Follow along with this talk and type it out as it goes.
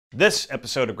This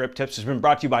episode of Grip Tips has been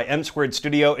brought to you by M Squared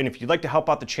Studio, and if you'd like to help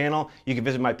out the channel, you can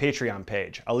visit my Patreon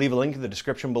page. I'll leave a link in the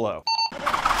description below.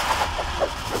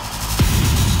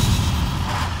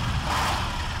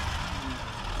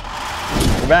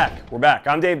 We're back.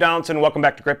 I'm Dave Donaldson. Welcome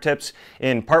back to Grip Tips.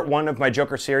 In part one of my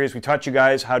Joker series, we taught you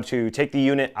guys how to take the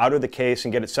unit out of the case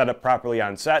and get it set up properly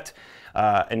on set.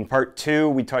 In part two,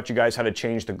 we taught you guys how to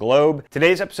change the globe.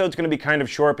 Today's episode is going to be kind of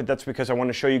short, but that's because I want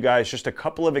to show you guys just a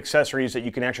couple of accessories that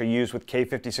you can actually use with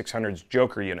K5600's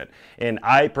Joker unit. And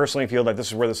I personally feel that this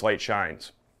is where this light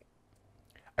shines.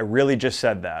 I really just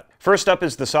said that. First up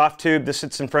is the soft tube. This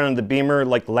sits in front of the beamer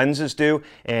like lenses do,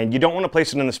 and you don't want to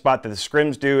place it in the spot that the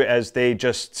scrims do, as they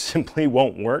just simply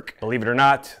won't work. Believe it or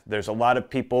not, there's a lot of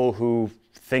people who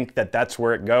think that that's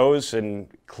where it goes, and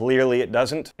clearly it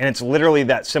doesn't. And it's literally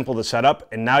that simple to set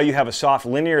up, and now you have a soft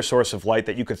linear source of light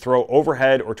that you could throw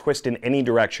overhead or twist in any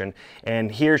direction. And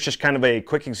here's just kind of a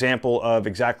quick example of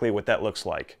exactly what that looks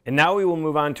like. And now we will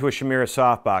move on to a Shimera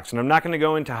softbox, and I'm not going to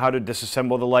go into how to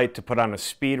disassemble the light to put on a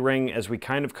speed ring, as we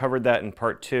kind of covered that in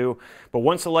part two. But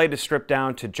once the light is stripped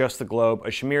down to just the globe, a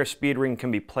Shimera speed ring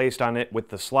can be placed on it with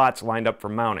the slots lined up for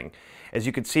mounting. As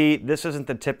you can see, this isn't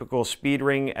the typical speed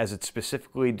ring, as it's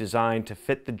specifically designed to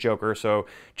fit the Joker, so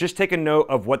just take a note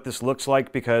of what this looks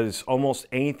like, because almost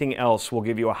anything else will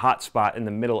give you a hot spot in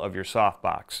the middle of your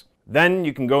softbox. Then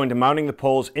you can go into mounting the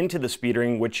poles into the speed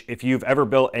ring, which if you've ever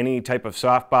built any type of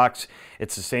softbox,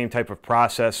 it's the same type of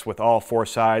process with all four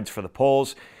sides for the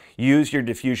poles. Use your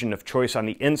diffusion of choice on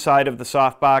the inside of the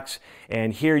softbox,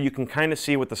 and here you can kind of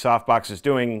see what the softbox is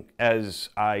doing as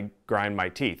I grind my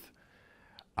teeth.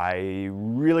 I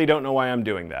really don't know why I'm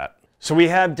doing that. So we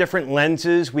have different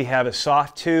lenses, we have a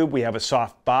soft tube, we have a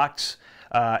soft box,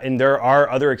 and there are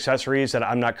other accessories that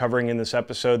I'm not covering in this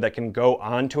episode that can go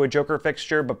onto a Joker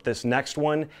fixture, but this next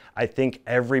one, I think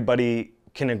everybody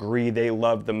can agree they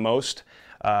love the most.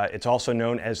 It's also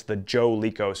known as the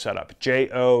jo-leko setup,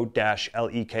 J-O-L-E-K-O.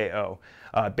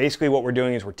 Basically what we're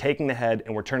doing is we're taking the head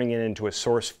and we're turning it into a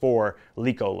source for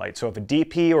LEKO light. So if a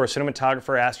DP or a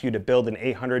cinematographer asks you to build an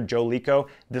 800 jo-leko,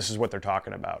 this is what they're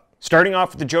talking about. Starting off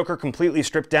with the Joker completely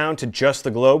stripped down to just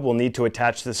the globe, we'll need to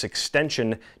attach this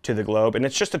extension to the globe. And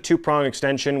it's just a two-prong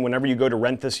extension. Whenever you go to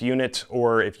rent this unit,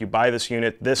 or if you buy this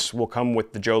unit, this will come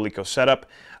with the jo-leko setup.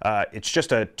 It's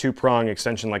just a two-prong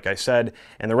extension, like I said.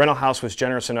 And the rental house was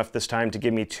generous enough this time to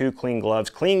give me two clean gloves.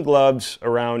 Clean gloves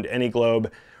around any globe,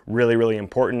 really, really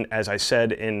important, as I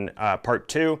said in part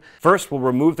two. First, we'll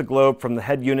remove the globe from the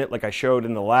head unit like I showed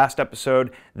in the last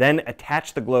episode, then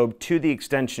attach the globe to the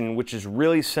extension, which is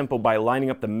really simple by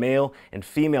lining up the male and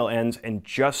female ends and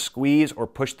just squeeze or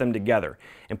push them together,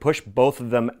 and push both of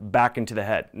them back into the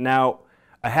head. Now,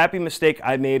 a happy mistake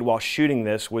I made while shooting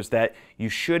this was that you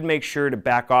should make sure to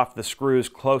back off the screws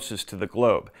closest to the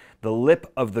globe. The lip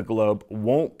of the globe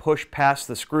won't push past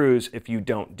the screws if you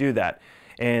don't do that,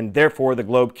 and therefore the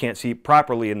globe can't seat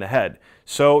properly in the head.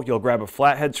 So you'll grab a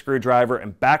flathead screwdriver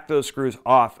and back those screws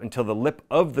off until the lip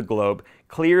of the globe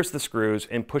clears the screws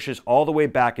and pushes all the way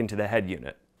back into the head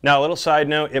unit. Now, a little side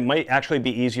note, it might actually be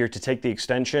easier to take the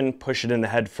extension, push it in the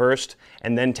head first,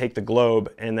 and then take the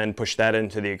globe and then push that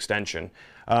into the extension.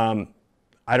 I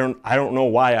don't know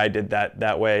why I did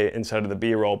that way instead of the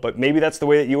B-roll, but maybe that's the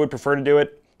way that you would prefer to do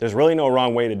it. There's really no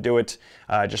wrong way to do it.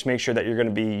 Just make sure that you're going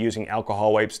to be using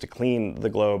alcohol wipes to clean the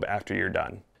globe after you're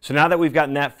done. So now that we've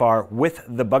gotten that far, with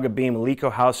the Bug-A-Beam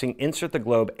LEKO housing, insert the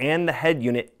globe and the head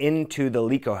unit into the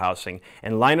LEKO housing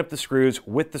and line up the screws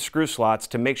with the screw slots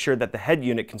to make sure that the head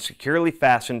unit can securely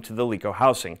fasten to the LEKO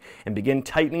housing, and begin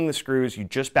tightening the screws you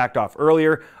just backed off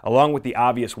earlier, along with the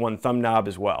obvious one thumb knob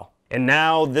as well. And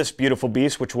now this beautiful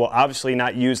beast, which will obviously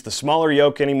not use the smaller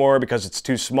yoke anymore because it's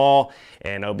too small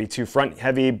and it'll be too front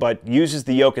heavy, but uses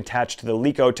the yoke attached to the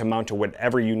LEKO to mount to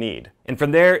whatever you need. And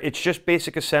from there, it's just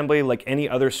basic assembly like any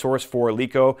other source for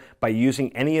LEKO by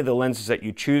using any of the lenses that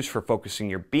you choose for focusing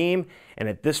your beam. And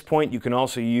at this point, you can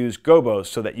also use gobos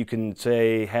so that you can,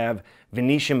 say, have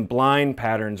Venetian blind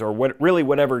patterns, or really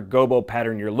whatever gobo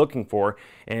pattern you're looking for.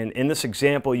 And in this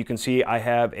example, you can see I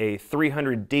have a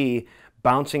 300D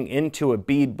bouncing into a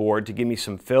bead board to give me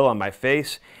some fill on my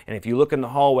face. And if you look in the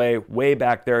hallway way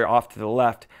back there off to the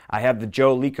left, I have the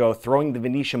jo-leko throwing the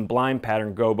Venetian blind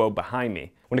pattern gobo behind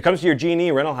me. When it comes to your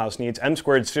G&E rental house needs, M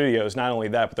Squared Studio is not only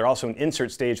that, but they're also an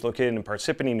insert stage located in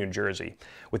Parsippany, New Jersey.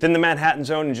 Within the Manhattan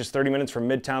zone and just 30 minutes from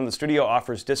Midtown, the studio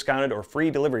offers discounted or free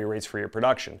delivery rates for your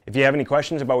production. If you have any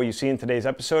questions about what you see in today's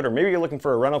episode, or maybe you're looking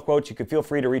for a rental quote, you can feel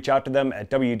free to reach out to them at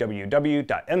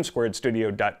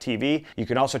www.msquaredstudio.tv. You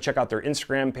can also check out their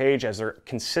Instagram page, as they're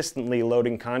consistently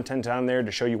loading content on there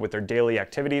to show you what their daily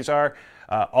activities are.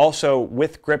 Also,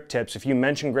 with Grip Tips, if you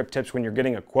mention Grip Tips when you're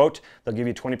getting a quote, they'll give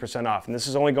you 20% off. And this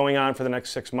is only going on for the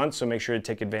next 6 months, so make sure to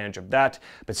take advantage of that.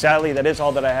 But sadly, that is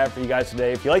all that I have for you guys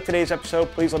today. If you like today's episode,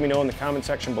 please let me know in the comment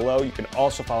section below. You can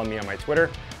also follow me on my Twitter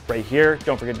right here.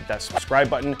 Don't forget to hit that subscribe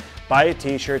button, buy a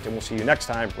t-shirt, and we'll see you next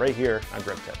time right here on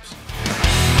Grip Tips.